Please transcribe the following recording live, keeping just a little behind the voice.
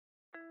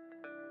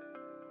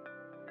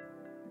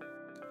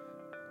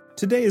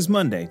Today is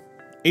Monday,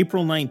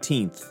 April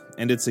 19th,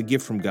 and it's a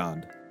gift from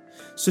God.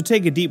 So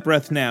take a deep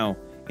breath now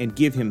and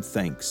give Him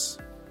thanks.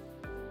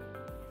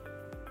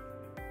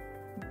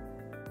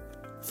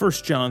 1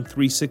 John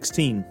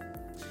 3:16.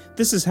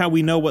 This is how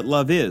we know what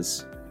love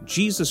is.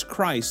 Jesus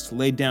Christ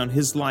laid down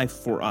His life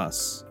for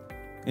us,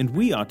 and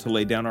we ought to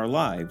lay down our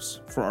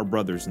lives for our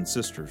brothers and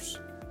sisters.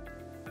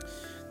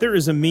 There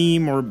is a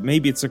meme, or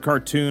maybe it's a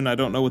cartoon, I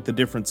don't know what the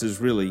difference is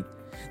really,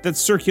 that's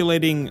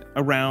circulating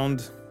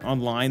around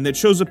online that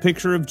shows a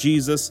picture of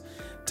Jesus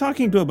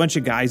talking to a bunch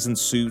of guys in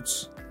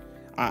suits.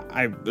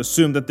 I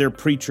assume that they're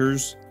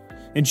preachers,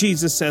 and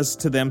Jesus says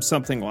to them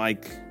something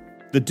like,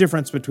 "The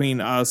difference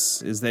between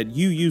us is that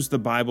you use the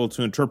Bible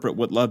to interpret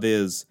what love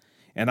is,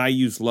 and I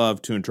use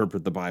love to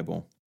interpret the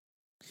Bible."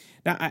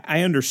 Now, I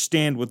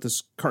understand what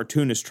this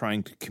cartoon is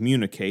trying to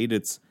communicate.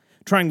 It's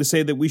trying to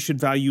say that we should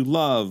value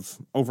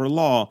love over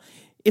law.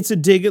 It's a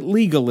dig at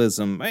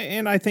legalism,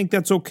 and I think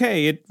that's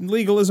okay.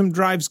 Legalism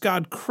drives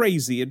God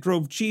crazy. It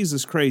drove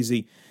Jesus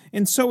crazy.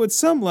 And so at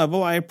some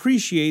level, I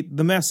appreciate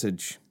the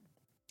message.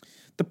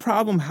 The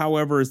problem,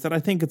 however, is that I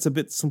think it's a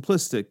bit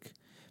simplistic,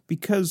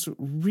 because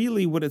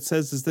really what it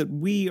says is that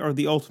we are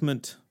the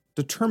ultimate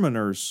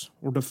determiners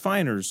or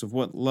definers of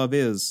what love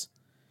is.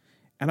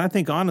 And I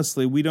think,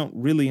 honestly, we don't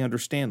really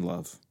understand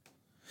love.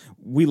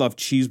 We love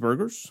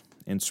cheeseburgers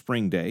and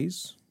spring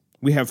days.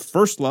 We have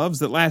first loves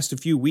that last a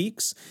few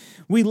weeks.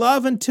 We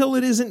love until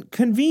it isn't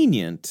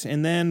convenient,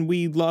 and then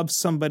we love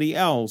somebody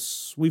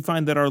else. We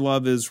find that our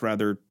love is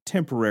rather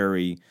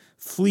temporary,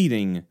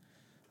 fleeting,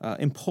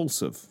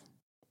 impulsive.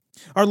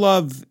 Our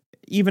love,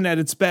 even at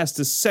its best,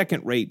 is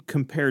second-rate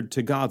compared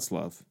to God's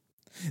love.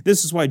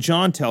 This is why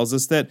John tells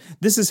us that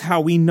this is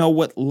how we know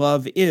what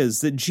love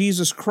is, that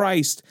Jesus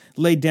Christ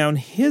laid down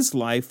His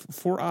life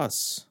for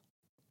us.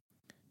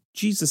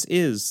 Jesus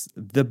is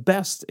the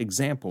best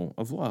example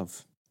of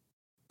love.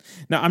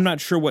 Now, I'm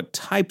not sure what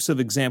types of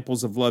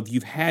examples of love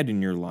you've had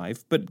in your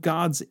life, but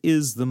God's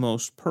is the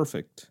most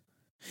perfect.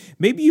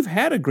 Maybe you've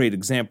had a great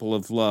example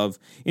of love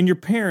in your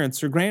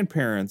parents or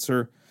grandparents,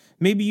 or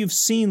maybe you've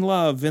seen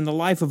love in the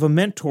life of a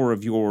mentor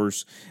of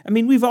yours. I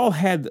mean, we've all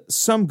had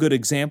some good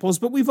examples,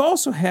 but we've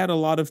also had a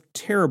lot of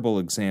terrible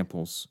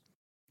examples.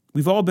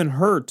 We've all been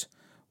hurt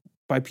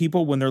by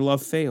people when their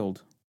love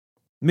failed.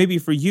 Maybe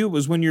for you it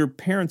was when your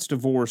parents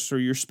divorced, or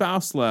your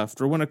spouse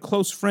left, or when a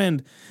close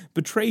friend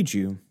betrayed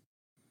you.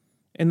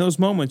 In those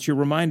moments, you're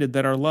reminded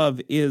that our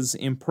love is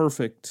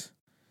imperfect,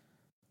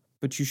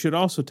 but you should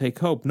also take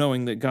hope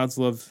knowing that God's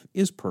love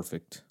is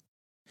perfect.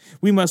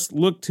 We must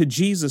look to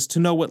Jesus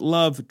to know what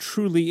love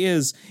truly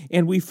is,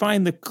 and we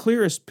find the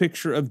clearest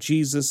picture of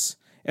Jesus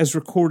as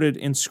recorded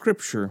in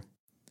Scripture.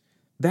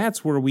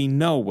 That's where we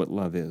know what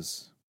love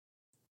is.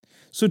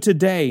 So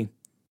today,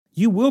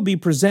 you will be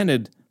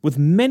presented with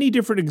many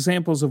different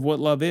examples of what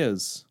love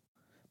is.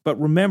 But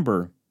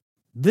remember,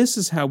 this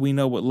is how we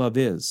know what love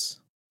is.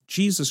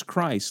 Jesus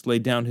Christ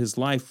laid down His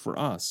life for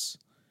us,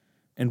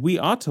 and we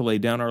ought to lay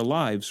down our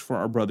lives for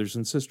our brothers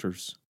and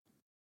sisters.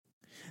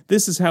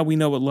 This is how we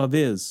know what love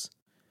is.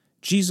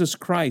 Jesus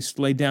Christ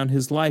laid down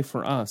His life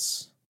for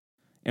us,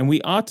 and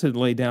we ought to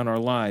lay down our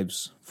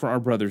lives for our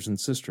brothers and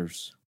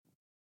sisters.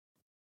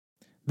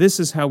 This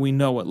is how we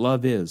know what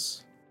love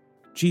is.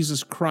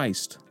 Jesus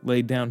Christ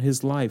laid down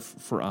His life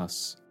for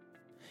us,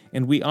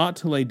 and we ought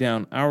to lay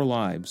down our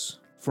lives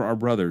for our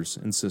brothers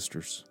and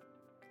sisters.